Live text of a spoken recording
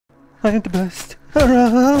I'm the best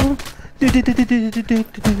around. If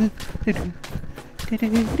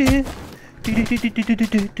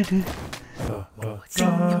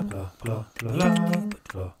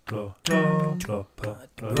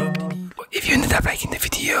you ended up liking the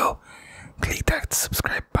video, click that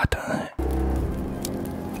subscribe button.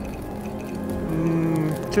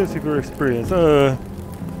 Choose your experience.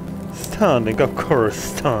 Standing, of course,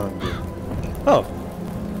 standing. Oh.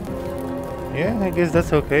 Yeah, I guess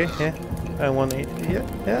that's okay. Yeah, I want it.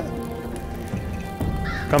 Yeah.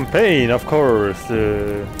 Campaign, of course.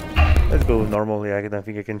 Let's go normally. I don't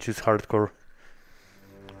think I can choose hardcore.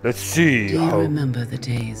 Let's see. Do you remember the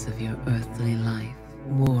days of your earthly life,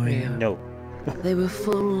 warrior? No. They were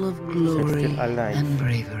full of glory and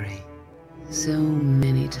bravery. So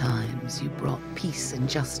many times you brought peace and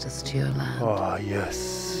justice to your land. Oh,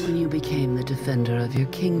 yes. When you became the defender of your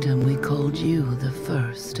kingdom, we called you the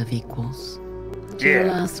first of equals. To your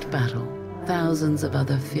last battle, thousands of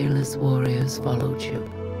other fearless warriors followed you.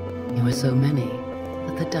 You were so many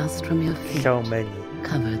that the dust from your feet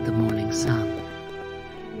covered the morning sun.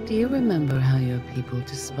 Do you remember how your people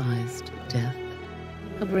despised death?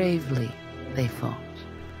 How bravely they fought?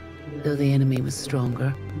 Though the enemy was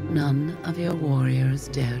stronger, none of your warriors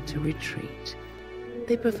dared to retreat.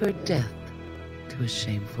 They preferred death to a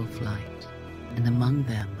shameful flight, and among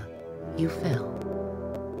them, you fell.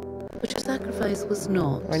 But your sacrifice was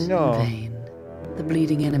not in vain. The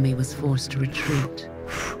bleeding enemy was forced to retreat.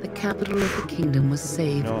 The capital of the kingdom was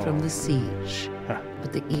saved from the siege,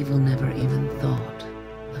 but the evil never even thought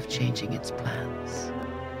of changing its plans.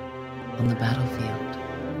 On the battlefield,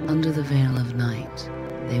 under the veil of night,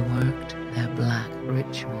 they worked their black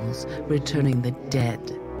rituals, returning the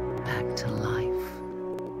dead back to life.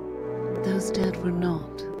 Those dead were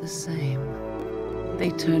not the same.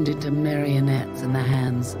 They turned into marionettes in the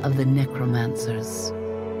hands of the necromancers.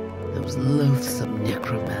 Those loathsome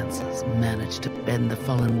necromancers managed to bend the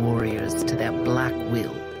fallen warriors to their black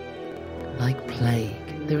will. Like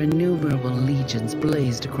plague, their innumerable legions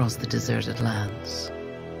blazed across the deserted lands.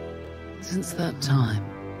 Since that time,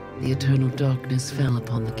 the eternal darkness fell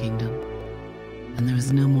upon the kingdom, and there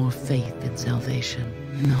is no more faith in salvation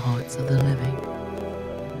in the hearts of the living.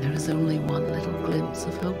 There is only one little glimpse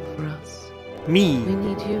of hope for us. Me. We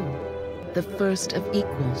need you, the first of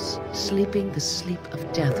equals, sleeping the sleep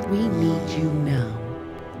of death. We need you now,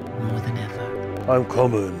 more than ever. I'm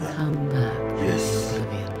coming. Come back, yes.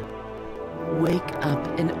 Oblivion. Wake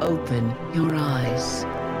up and open your eyes.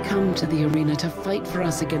 Come to the arena to fight for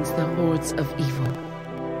us against the hordes of evil.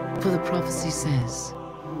 For the prophecy says,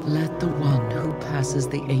 let the one who passes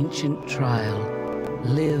the ancient trial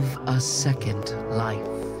live a second life.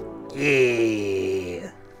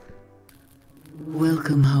 Yeah.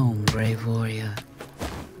 Welcome home, brave warrior.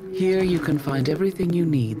 Here you can find everything you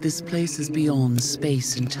need. This place is beyond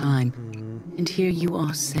space and time. And here you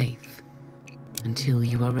are safe, until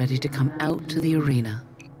you are ready to come out to the arena.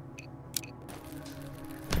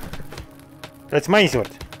 That's my sword.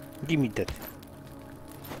 Give me that.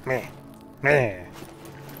 Meh.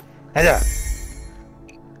 Hello.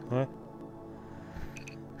 What?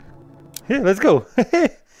 Yeah, let's go.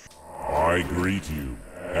 I greet you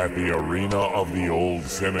at the arena of the old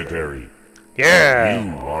cemetery. Yeah.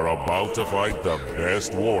 You are about to fight the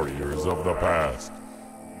best warriors of the past.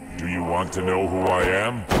 Do you want to know who I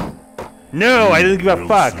am? No, I don't give a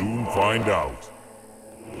fuck. Soon find out.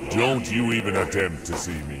 Don't you even attempt to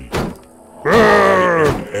see me. I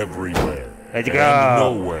am everywhere Let's and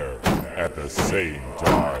go. nowhere at the same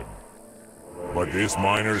time. But this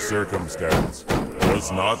minor circumstance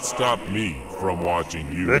does not stop me from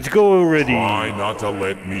watching you. Let's go already. Try not to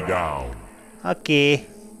let me down. Okay.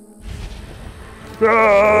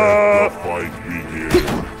 Let the fight begin.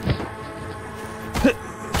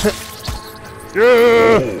 Yeah.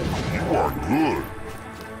 Oh, you are good.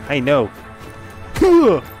 I know.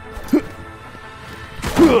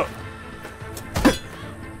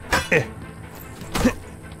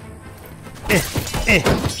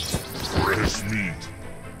 Fresh meat.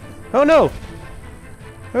 Oh no!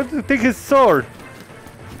 I have to take his sword.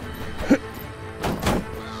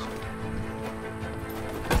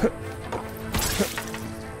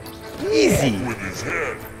 Easy. With his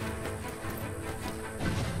head.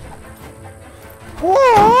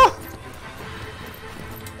 Whoa!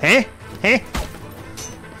 Huh? Huh?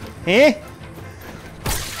 Huh?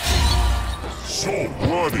 So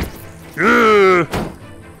bloody. Yeah.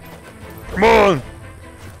 Come on!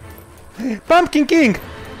 Pumpkin King!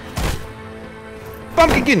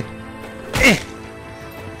 Pumpkin King!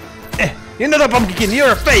 You're not a Pumpkin King,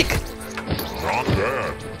 you're a fake! Not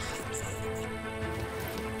bad.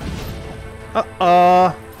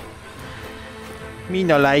 Uh-oh. Me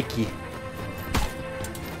no likey.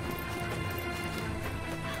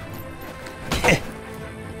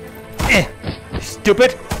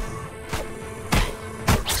 Stupid.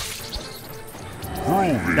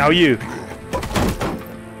 Now you.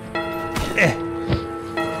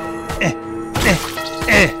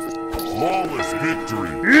 Flawless victory.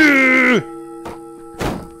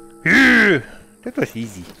 That was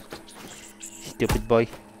easy. Stupid boy.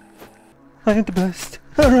 I am the best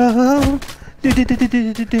around.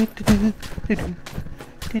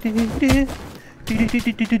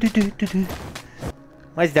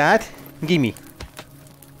 What's that? Gimme.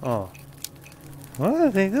 Oh.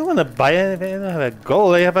 What? They don't want to buy it. They don't have a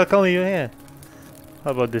goal. They have a call you here.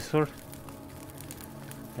 How about this sword?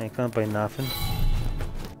 I can't buy nothing.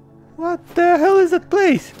 What the hell is that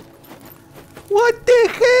place? What the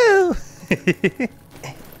hell?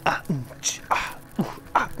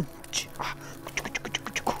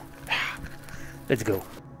 Let's go.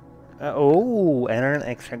 Oh, enter an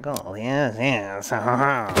extra goal. Yes, yes.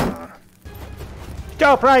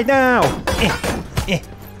 Stop right now!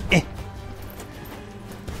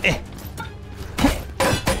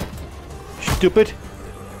 Stupid.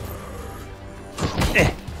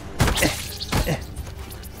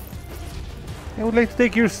 I would like to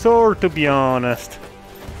take your sword, to be honest.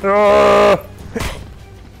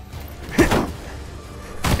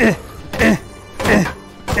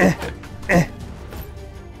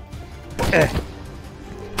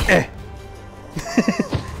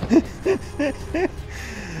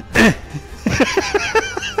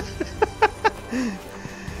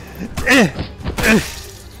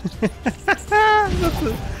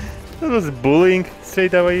 That was bullying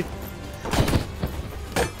straight away.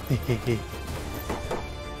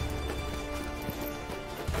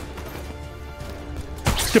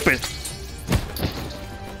 Stupid.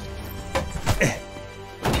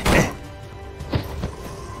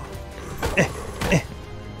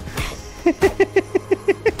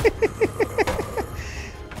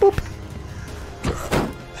 Boop.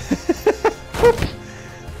 Boop.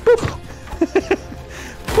 Boop.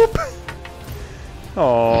 Boop.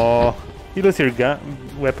 Oh, you lost your gun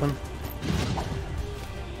weapon.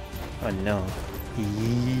 Oh no.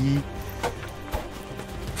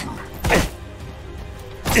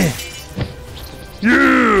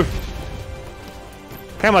 You!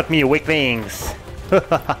 Come at me, weaklings!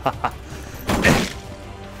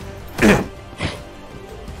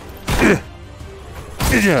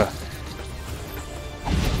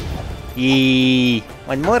 Yee!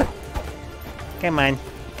 One more? Come on,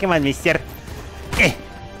 mister.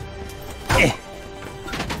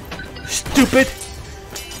 Stupid!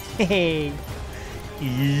 Hey!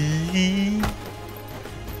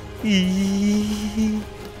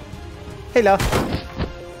 Hello.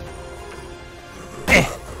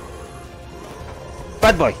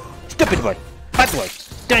 Bad boy. Stupid boy. Bad boy.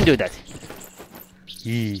 Don't do that.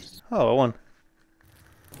 Oh, I won.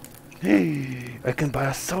 Hey, I can buy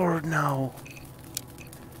a sword now.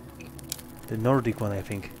 The Nordic one, I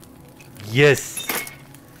think. Yes.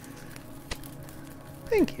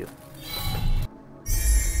 Thank you.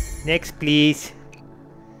 Next, please.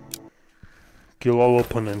 Kill all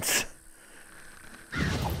opponents.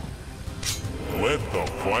 Let the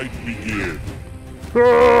fight begin.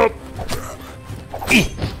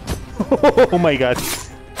 Oh my god.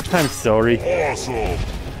 I'm sorry. Awesome.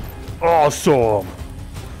 Awesome.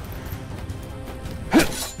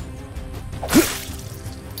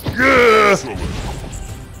 Yeah. Excellent.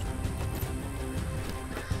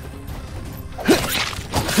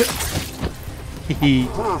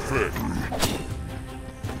 Perfect.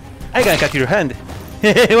 I gotta cut your hand.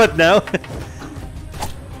 What now?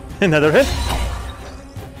 Another hand?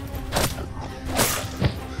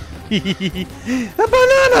 A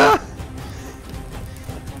banana!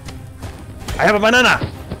 I have a banana!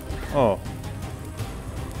 Oh.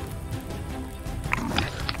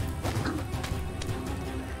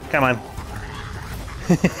 Come on.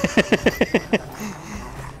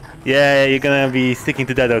 Yeah, you're gonna be sticking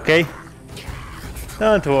to that, okay?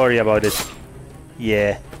 Don't worry about it.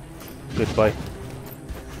 Yeah. Goodbye.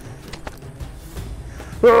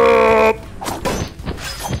 Oh!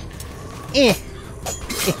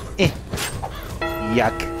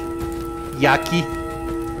 Yuck. Yucky.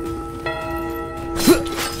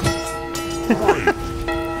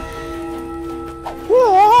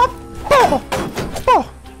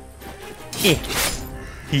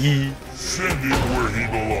 Send him where he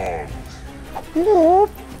belongs.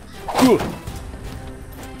 Off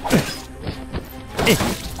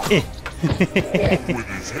with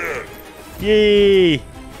his head. Yay!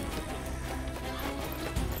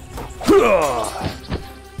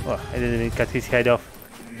 Oh, I didn't even cut his head off.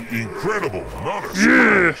 Incredible, not a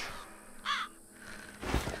scratch.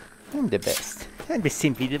 I'm the best. I'm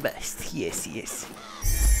simply the best. Yes, yes.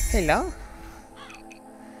 Hello?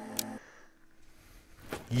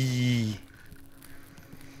 Yee.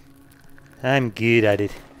 I'm good at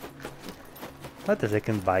it. What else I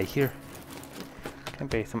can buy here? Can I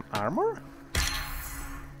buy some armor?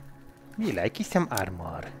 Me like some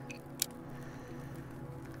armor.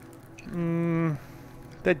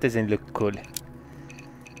 That doesn't look cool.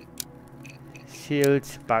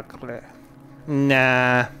 Shields, buckler.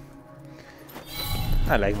 Nah.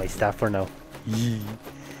 I like my stuff for now. Yee.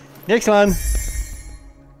 Next one.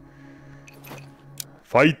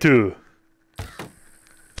 Fight 2.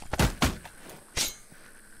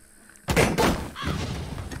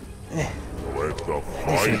 Let the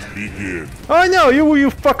fight begin. Oh no,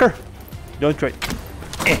 you fucker! Don't try.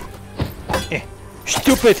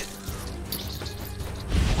 Stupid!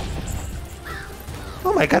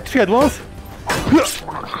 Oh my god, 3 at once?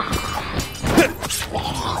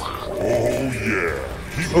 Oh yeah.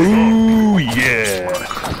 Oh yeah!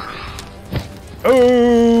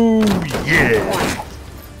 Oh yeah!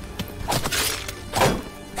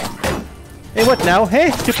 Hey, what now? Hey,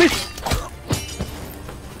 stupid!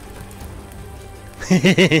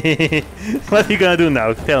 What are you gonna do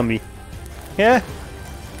now? Tell me. Yeah?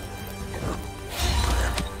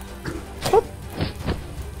 Oop.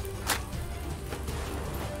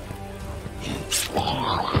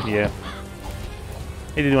 Yeah.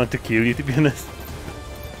 I didn't want to kill you, to be honest.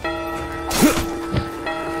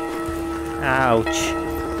 Ouch.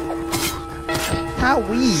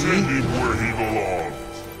 Owie. Send him where he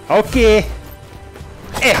belongs. Okay.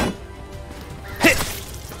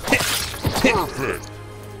 Perfect.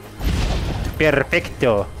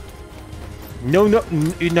 Perfecto. No,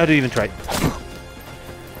 not even try.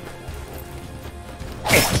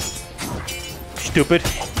 Stupid.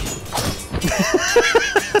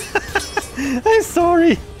 I'm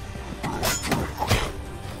sorry.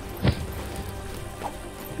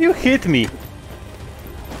 You hit me.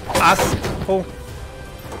 Asshole.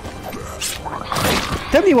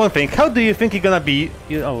 Tell me one thing. How do you think you're gonna be?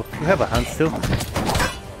 You have a hand still.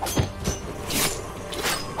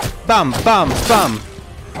 Bam, bam, bam.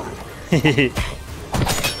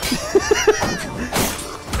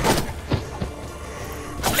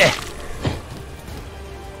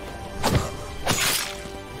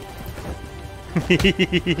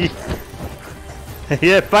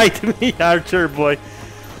 Yeah, fight me, archer boy.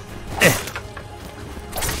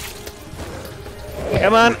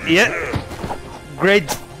 Come on, yeah.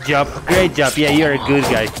 Great job, great job. Yeah, you're a good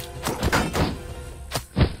guy.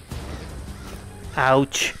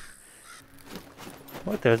 Ouch.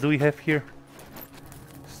 What else do we have here?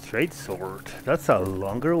 Straight sword. That's a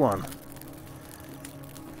longer one.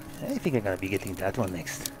 I think I'm gonna be getting that one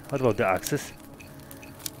next. What about the axes?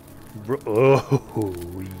 Bro, oh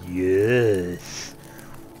yes.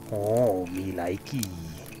 Oh, me likey.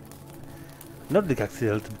 Not the axes,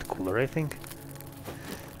 a little bit cooler, I think.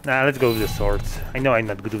 Nah, let's go with the swords. I know I'm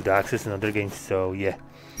not good with the axes in other games, so yeah.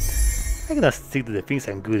 I'm gonna stick to the things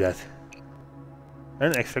I'm good at.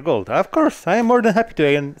 Earn extra gold. Of course, I am more than happy to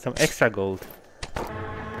earn some extra gold.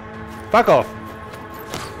 Fuck off!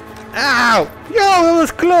 Ow! Yo, that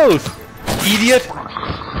was close! Idiot!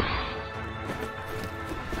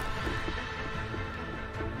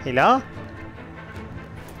 Hello?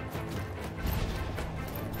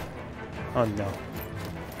 Oh no.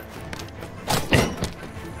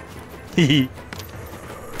 Hehe.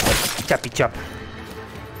 Choppy chop.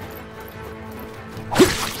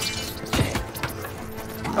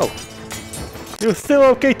 Oh. You're still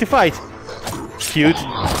okay to fight. Cute.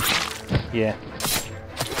 Yeah.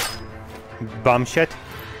 Bum shot.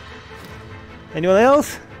 Anyone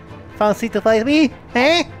else? Fancy to fight me?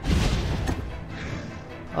 Eh?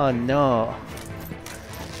 Oh no.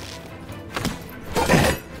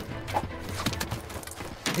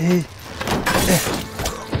 You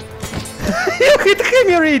hit him,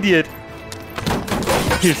 you idiot!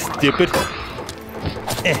 You stupid.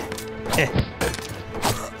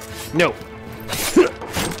 No.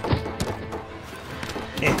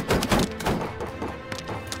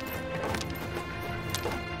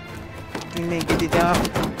 Get it off.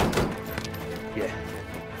 Yeah.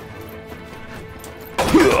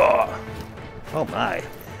 Oh my.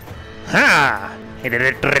 Ha!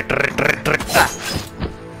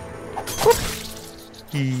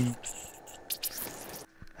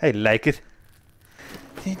 I like it.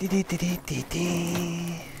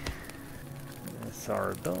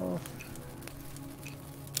 Sword off.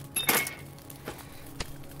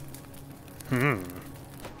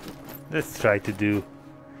 Let's try to do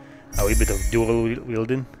A wee bit of dual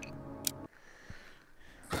wielding.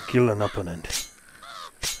 Kill an opponent.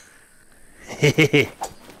 Hehehe.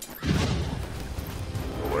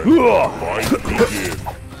 Fight begin.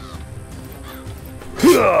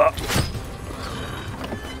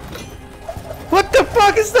 What the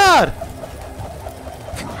fuck is that?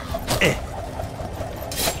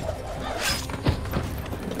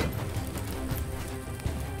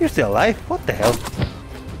 You're still alive? What the hell?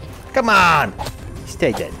 Come on!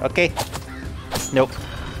 Stay dead, okay? Nope.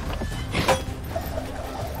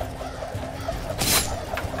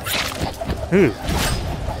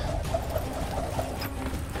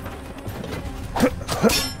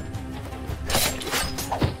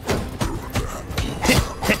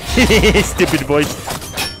 Stupid boy.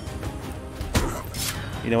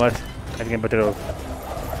 You know what? I think I'm better off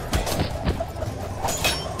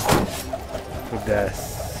with the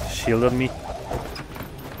shield on me.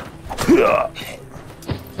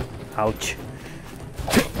 Ouch.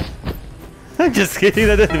 I'm just kidding,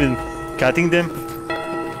 I don't even cutting them.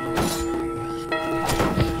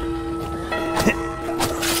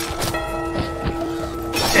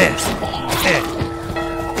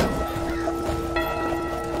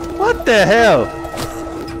 What the hell?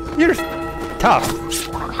 You're tough.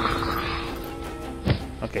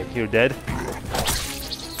 Okay, you're dead.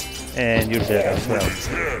 And you're dead as well.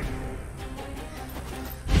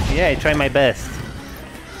 Yeah, I try my best.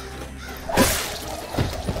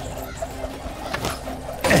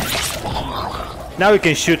 Now you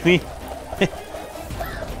can shoot me.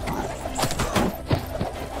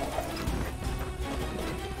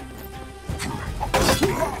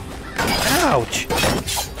 Ouch!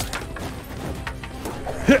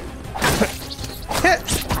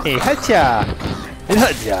 Hey, hacha!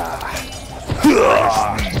 Hacha!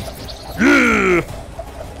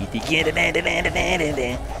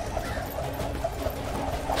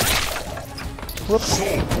 Whoops! So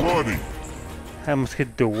bloody. I almost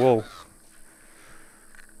hit the wall.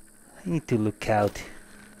 I need to look out.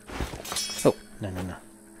 Oh, no.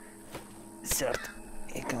 Sword.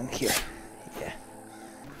 You come here. Yeah.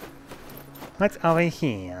 What's over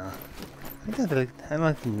here? I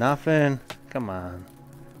don't nothing. Come on.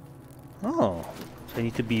 Oh, so I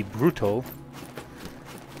need to be brutal.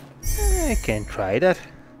 I can try that.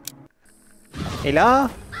 Hello?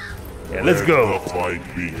 Yeah, let's go. Let the fight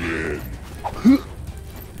begin.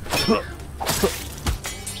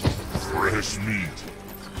 Fresh meat.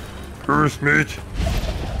 First meat.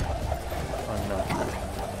 Oh no.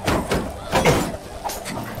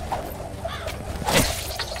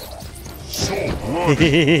 So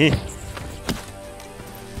bloody.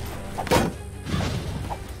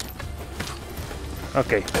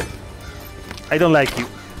 Okay. I don't like you.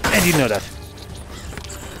 And you know that.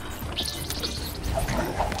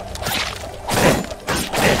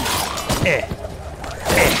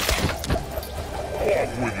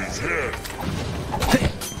 Off with his head.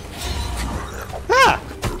 Ah!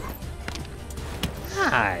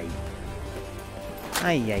 Hi.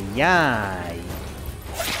 Ay, ay, ay.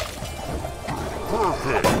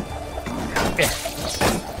 Perfect.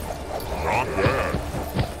 Not bad.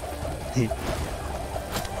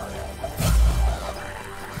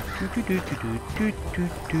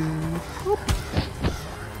 Whoop.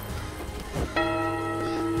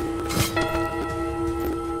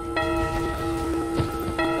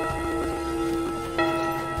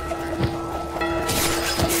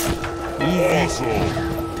 Awesome.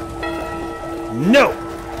 No!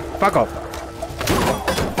 Fuck off.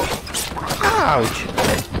 Ouch!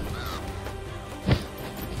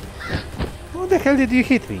 How the hell did you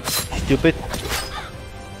hit me? Stupid.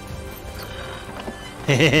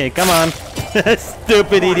 Come on.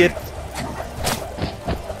 Stupid idiot.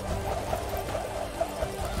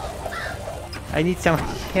 I need some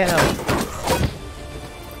help.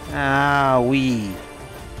 Owie.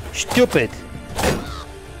 Stupid.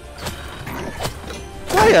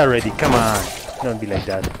 Die already, come on. Don't be like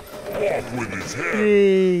that. Off with his head.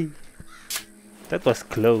 Yay. That was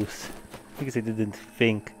close. Because I didn't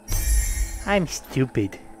think. I'm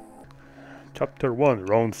stupid. Chapter 1,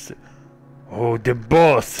 round 6. Oh, the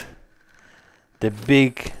boss! The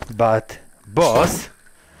big bad boss?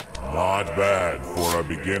 Not bad for a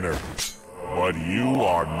beginner. But you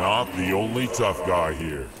are not the only tough guy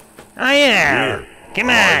here. I am! Here Come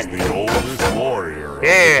lies on! the oldest warrior of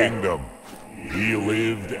the kingdom. He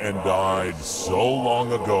lived and died so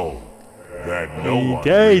long ago that no one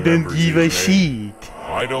I don't remembers give a his name. shit.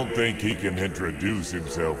 I don't think he can introduce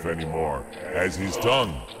himself anymore, as his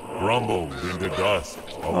tongue crumbled into dust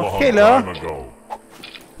a long hello. time ago.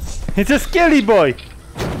 It's a scary boy!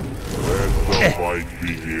 Let the fight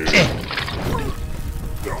begin.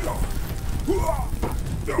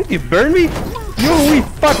 Did you burn me? You wee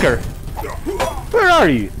fucker! Where are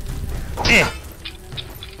you?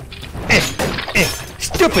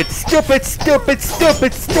 Stupid, stupid, stupid,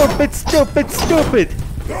 stupid, stupid, stupid, stupid!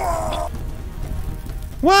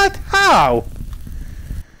 What? How?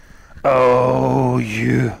 Oh,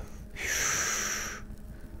 you.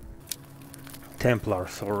 Templar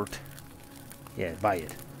sword. Yeah, buy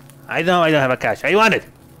it. I know I don't have a cash. I want it!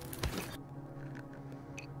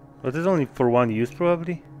 But it's only for one use,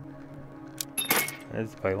 probably.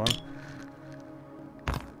 Let's buy one.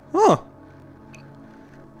 Oh!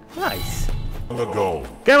 Nice. Ago,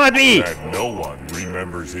 Come at me! that no one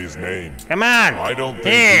remembers his name. Come on! I don't think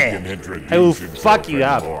Yeah. he can introduce I will himself fuck you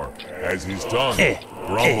up. anymore, as his tongue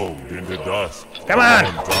crumbled into dust Come a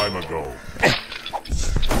on. long time ago.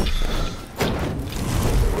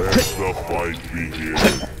 Let the fight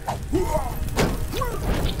begin.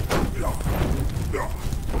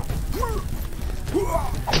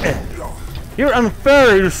 You're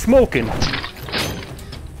unfair, you're smoking.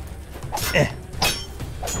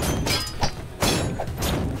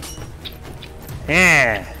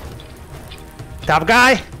 Yeah. Tough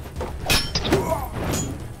guy?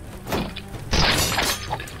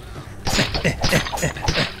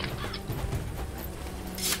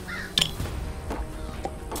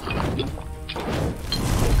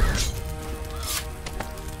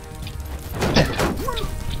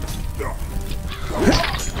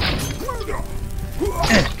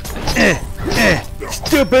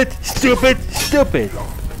 Stupid, stupid, stupid.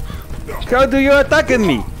 How do you attacking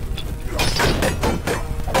me?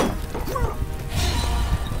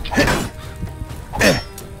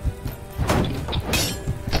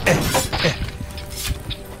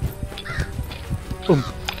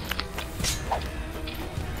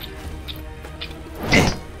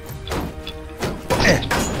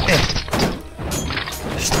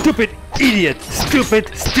 Stupid idiot!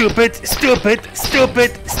 Stupid, stupid, stupid,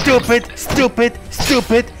 stupid, stupid, stupid,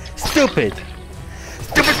 stupid, stupid.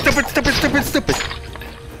 Stupid, stupid, stupid, stupid, stupid.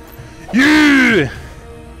 Yeah!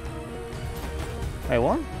 I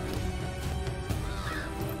won?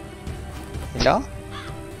 Hello?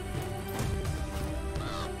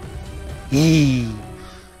 Yee!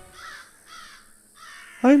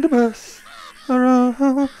 I'm the best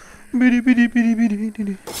around. Biddy, biddy, biddy, biddy,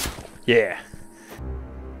 biddy. Yeah.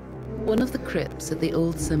 One of the crypts at the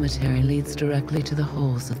old cemetery leads directly to the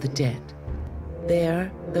halls of the dead.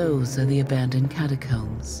 There, those are the abandoned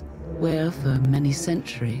catacombs, where for many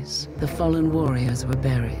centuries the fallen warriors were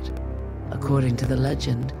buried. According to the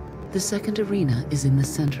legend, the second arena is in the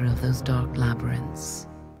center of those dark labyrinths.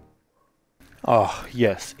 Ah,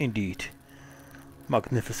 yes, indeed.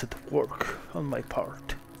 Magnificent work on my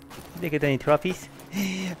part. Did I get any trophies?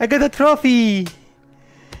 I got a trophy!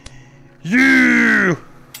 Yeah!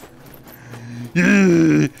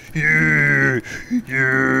 Yeah! Yeah!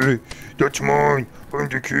 Yeah! That's mine! I'm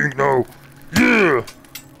the king now! Yeah!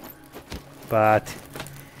 But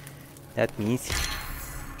that means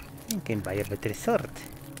I can buy a better sword.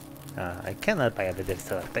 I cannot buy a better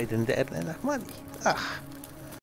sword. I didn't earn enough money. Ah.